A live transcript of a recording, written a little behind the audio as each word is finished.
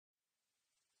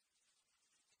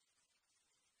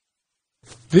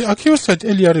The accused had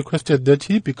earlier requested that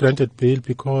he be granted bail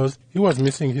because he was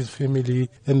missing his family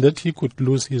and that he could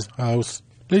lose his house.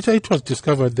 Later it was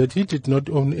discovered that he did not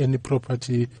own any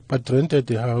property but rented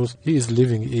the house he is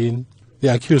living in.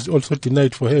 The accused also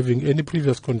denied for having any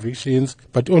previous convictions,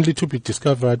 but only to be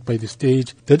discovered by the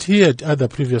state that he had other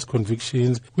previous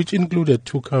convictions, which included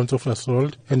 2 counts of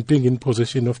assault and being in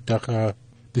possession of dagga.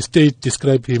 The state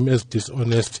described him as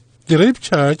dishonest. The rape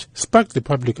charge sparked the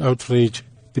public outrage.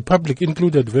 The public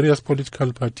included various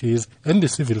political parties and the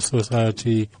civil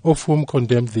society, of whom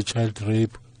condemned the child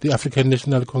rape. The African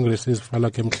National Congress's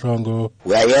Falake Mhlongo.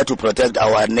 We are here to protect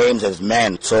our names as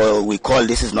men, so we call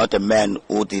this is not a man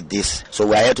who did this. So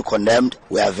we are here to condemn.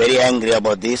 We are very angry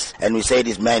about this, and we say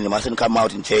this man, he mustn't come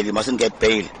out in jail, he mustn't get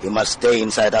bail, he must stay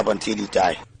inside up until he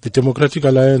dies. The Democratic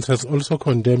Alliance has also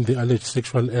condemned the alleged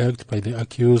sexual act by the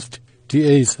accused.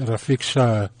 DA's Rafiq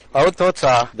Shah. Our thoughts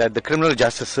are that the criminal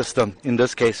justice system in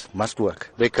this case must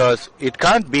work, because it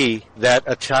can't be that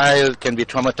a child can be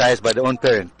traumatized by their own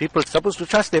parent. People are supposed to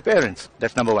trust their parents.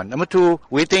 That's number one. Number two,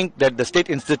 we think that the state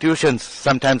institutions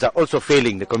sometimes are also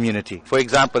failing the community. For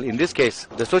example, in this case,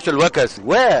 the social workers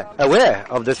were aware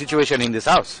of the situation in this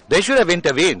house. They should have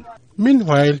intervened.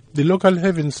 Meanwhile, the local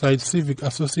Heavenside Civic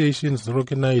Association's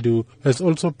Roque Naidu has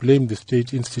also blamed the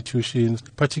state institutions,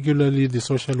 particularly the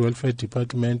Social Welfare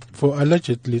Department, for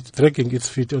allegedly dragging its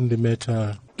feet on the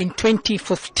matter. In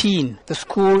 2015, the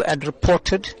school had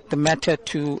reported the matter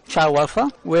to child welfare,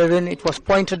 wherein it was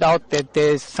pointed out that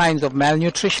there's signs of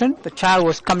malnutrition. The child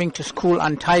was coming to school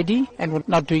untidy and was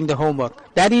not doing the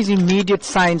homework. That is immediate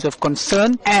signs of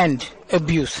concern and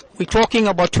abuse. We're talking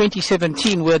about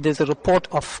 2017, where there's a report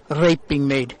of rape being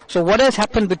made. So what has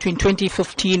happened between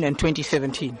 2015 and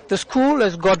 2017? The school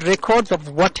has got records of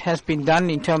what has been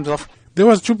done in terms of. There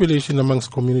was jubilation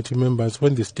amongst community members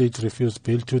when the state refused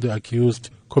bail to the accused.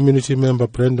 Community member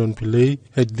Brandon Pillay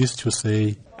had this to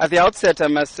say. At the outset, I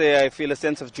must say I feel a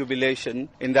sense of jubilation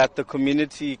in that the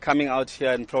community coming out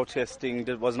here and protesting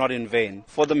was not in vain.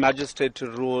 For the magistrate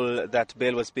to rule that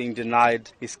bail was being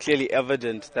denied is clearly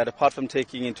evident that apart from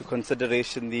taking into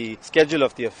consideration the schedule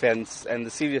of the offence and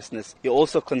the seriousness, he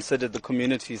also considered the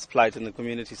community's plight and the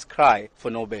community's cry for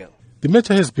no bail. The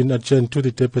matter has been adjourned to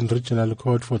the Durban Regional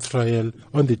Court for trial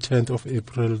on the 10th of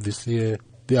April this year.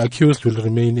 The accused will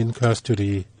remain in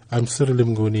custody. I'm Cyril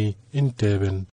Mnguni in Durban.